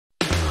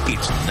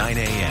It's 9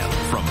 a.m.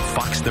 from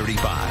Fox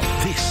 35.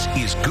 This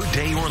is Good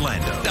Day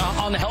Orlando.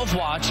 On the Health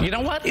Watch, you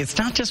know what? It's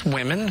not just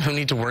women who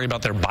need to worry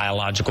about their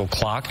biological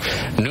clock.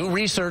 New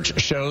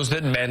research shows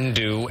that men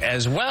do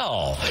as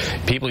well.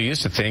 People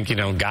used to think,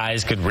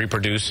 guys could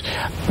reproduce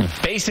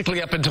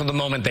basically up until the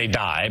moment they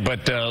die.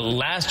 But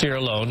last year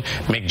alone,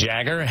 Mick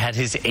Jagger had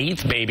his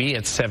 8th baby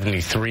at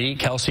 73.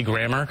 Kelsey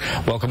Grammer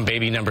welcomed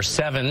baby number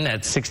 7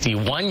 at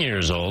 61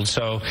 years old.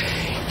 So,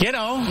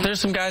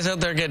 there's some guys out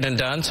there getting it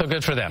done, so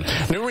good for them.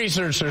 New research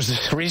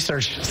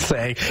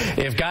say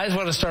if guys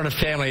want to start a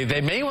family,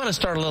 they may want to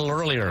start a little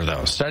earlier,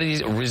 though.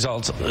 Study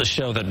results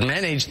show that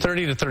men aged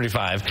 30 to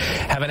 35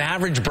 have an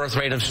average birth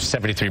rate of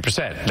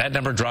 73%. That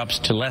number drops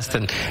to less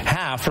than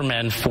half for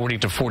men 40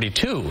 to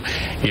 42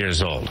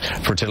 years old.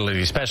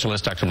 Fertility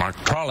specialist Dr. Mark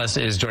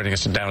Trolice is joining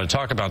us now to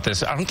talk about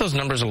this. Aren't those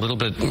numbers a little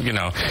bit,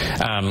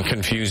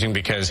 confusing,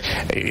 because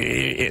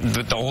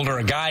the older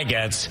a guy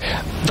gets,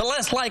 the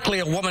less likely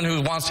a woman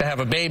who wants to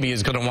have a baby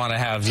is going to want to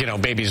have,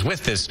 babies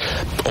with this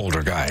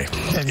older guy.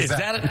 Exactly. Is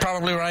that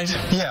probably right?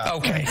 Yeah.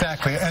 Okay.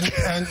 Exactly.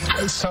 And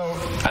so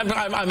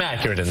I'm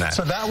accurate in that.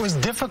 So that was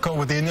difficult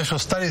with the initial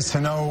studies to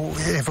know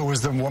if it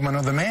was the woman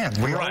or the man.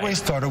 We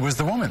always thought it was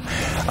the woman.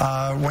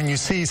 When you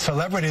see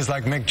celebrities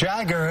like Mick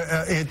Jagger,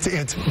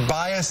 it's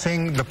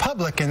biasing the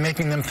public and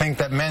making them think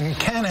that men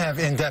can have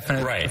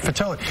indefinite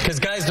fertility. Because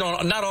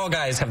not all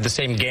guys have the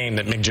same game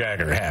that Mick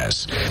Jagger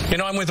has.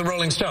 I'm with the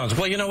Rolling Stones.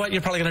 Well, you know what?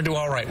 You're probably going to do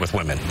all right with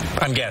women.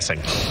 I'm guessing.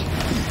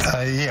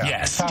 Yeah.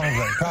 Yes.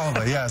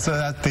 Probably. Yeah. So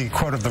that's the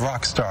quote of the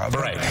rock star.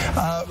 But,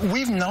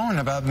 we've known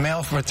about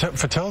male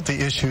fertility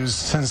issues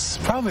since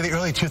probably the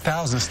early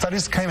 2000s.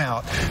 Studies came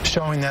out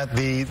showing that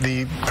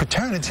the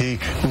paternity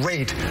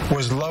rate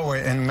was lower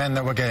in men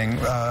that were getting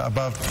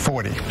above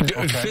 40.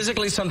 Okay?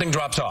 Physically, something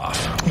drops off.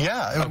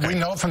 Yeah. We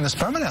know from the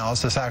sperm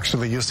analysis,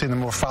 actually, you'll see the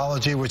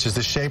morphology, which is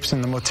the shapes,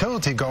 and the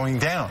motility going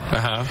down.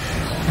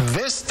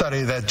 This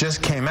study that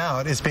just came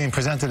out is being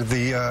presented at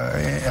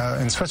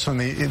in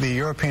Switzerland, the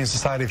European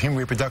Society of Human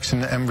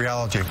Reproduction and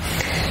Embryology.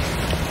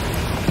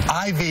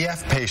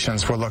 IVF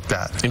patients were looked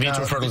at. In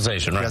vitro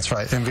fertilization, right? That's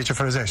right, in vitro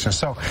fertilization.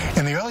 So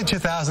in the early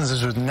 2000s,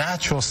 this was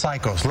natural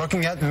cycles,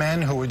 looking at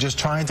men who were just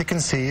trying to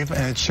conceive,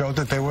 and it showed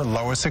that they were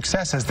lower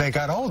success as they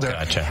got older.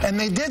 Gotcha. And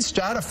they did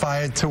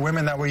stratify it to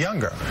women that were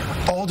younger.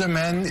 Older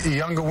men,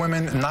 younger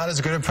women, not as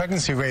good a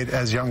pregnancy rate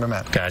as younger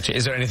men. Gotcha.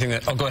 Is there anything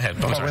that... Oh, go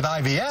ahead. But with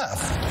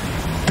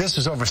IVF, this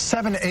was over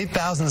 7,000 to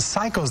 8,000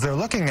 cycles they're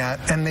looking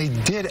at, and they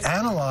did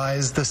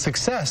analyze the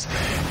success.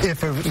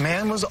 If a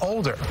man was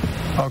older,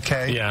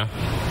 okay,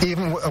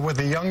 even with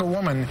a younger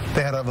woman,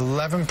 they had an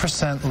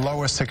 11%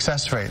 lower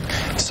success rate.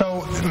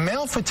 So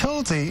male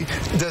fertility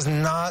does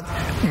not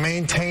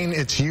maintain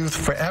its youth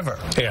forever.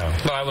 Yeah,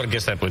 well, I would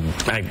guess that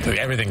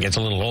everything gets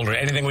a little older.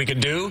 Anything we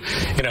could do,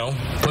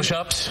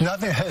 push-ups?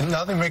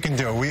 Nothing we can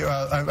do.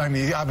 I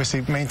mean,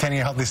 obviously, maintaining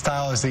a healthy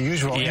style is the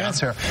usual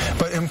answer.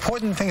 But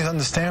important thing to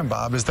understand,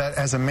 Bob, is that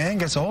as a man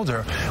gets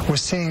older, we're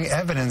seeing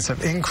evidence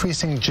of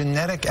increasing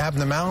genetic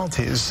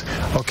abnormalities.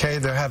 Okay,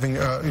 they're having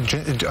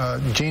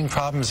gene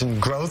problems in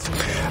growth,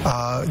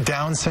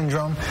 Down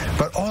syndrome,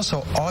 but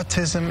also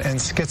autism and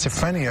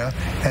schizophrenia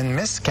and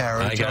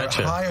miscarriage are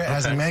higher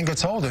as a man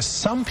gets older.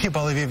 Some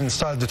people have even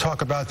started to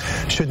talk about,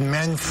 should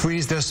men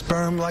freeze their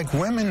sperm like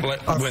women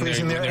are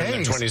freezing their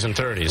eggs? In their 20s and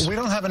 30s. We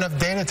don't have enough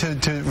data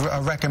to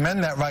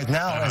recommend that right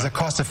now as a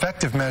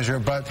cost-effective measure,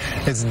 but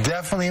it's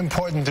definitely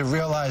important to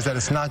realize that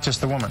it's not just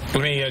the woman.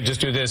 Let me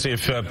just do this.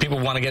 If people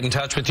want to get in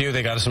touch with you,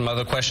 they got some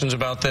other questions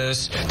about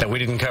this that we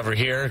didn't cover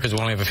here because we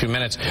only have a few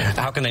minutes.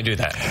 How can they do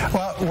that?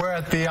 Well, we're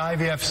at the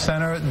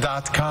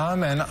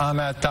IVFcenter.com, and I'm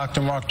at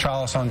Dr. Mark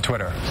Trolice on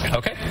Twitter.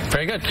 Okay,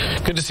 very good.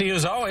 Good to see you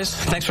as always.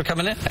 Thanks for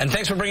coming in, and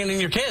thanks for bringing in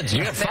your kids.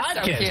 You have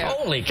 5 kids. Cute.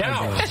 Holy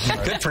cow.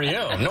 Good for you.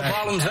 No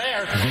problems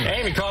there.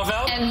 Amy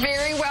Caulfield. And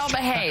very well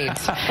behaved.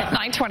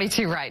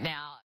 9:22 right now.